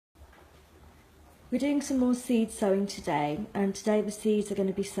We're doing some more seed sowing today, and today the seeds are going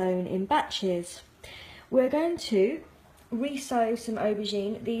to be sown in batches. We're going to re-sow some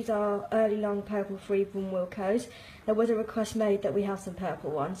aubergine. These are early long purple free from Wilco's. There was a request made that we have some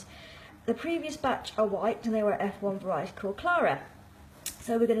purple ones. The previous batch are white and they were F1 variety called Clara.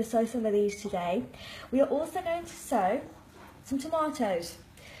 So we're going to sow some of these today. We are also going to sow some tomatoes.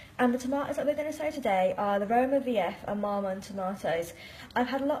 And the tomatoes that we're going to sow today are the Roma VF and Marmande tomatoes. I've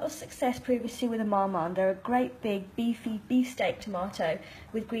had a lot of success previously with the Marmande. They're a great big beefy beefsteak tomato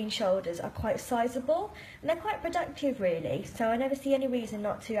with green shoulders, are quite sizable and they're quite productive really, so I never see any reason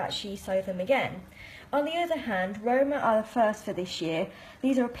not to actually sow them again. On the other hand, Roma are the first for this year.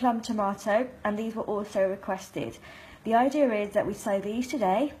 These are a plum tomato and these were also requested. The idea is that we sow these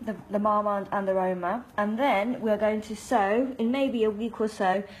today, the Marmande and the Roma, and then we're going to sow, in maybe a week or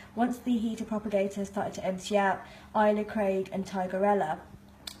so, once the heater propagator has started to empty out, Isla Craig and Tigerella.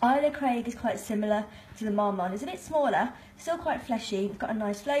 Isla Craig is quite similar to the Marmande. It's a bit smaller, still quite fleshy, it's got a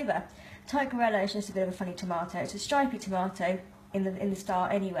nice flavour. Tigerella is just a bit of a funny tomato. It's a stripy tomato in the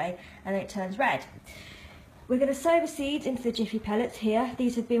start anyway, and then it turns red. We're going to sow the seeds into the Jiffy pellets here.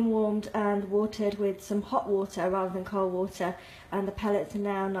 These have been warmed and watered with some hot water rather than cold water, and the pellets are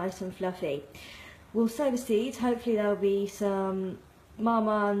now nice and fluffy. We'll sow the seeds. Hopefully there'll be some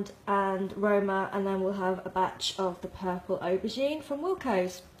Marmande and Roma, and then we'll have a batch of the purple aubergine from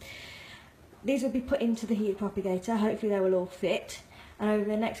Wilco's. These will be put into the heat propagator. Hopefully they will all fit. And over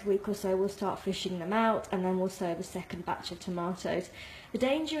the next week or so we'll start fishing them out, and then we'll sow the second batch of tomatoes. The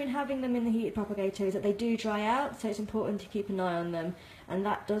danger in having them in the heated propagator is that they do dry out, so it's important to keep an eye on them, and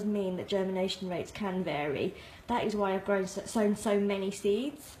that does mean that germination rates can vary. That is why I've sown so many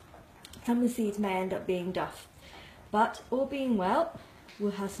seeds. Some of the seeds may end up being duff, but all being well,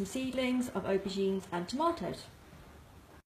 we'll have some seedlings of aubergines and tomatoes.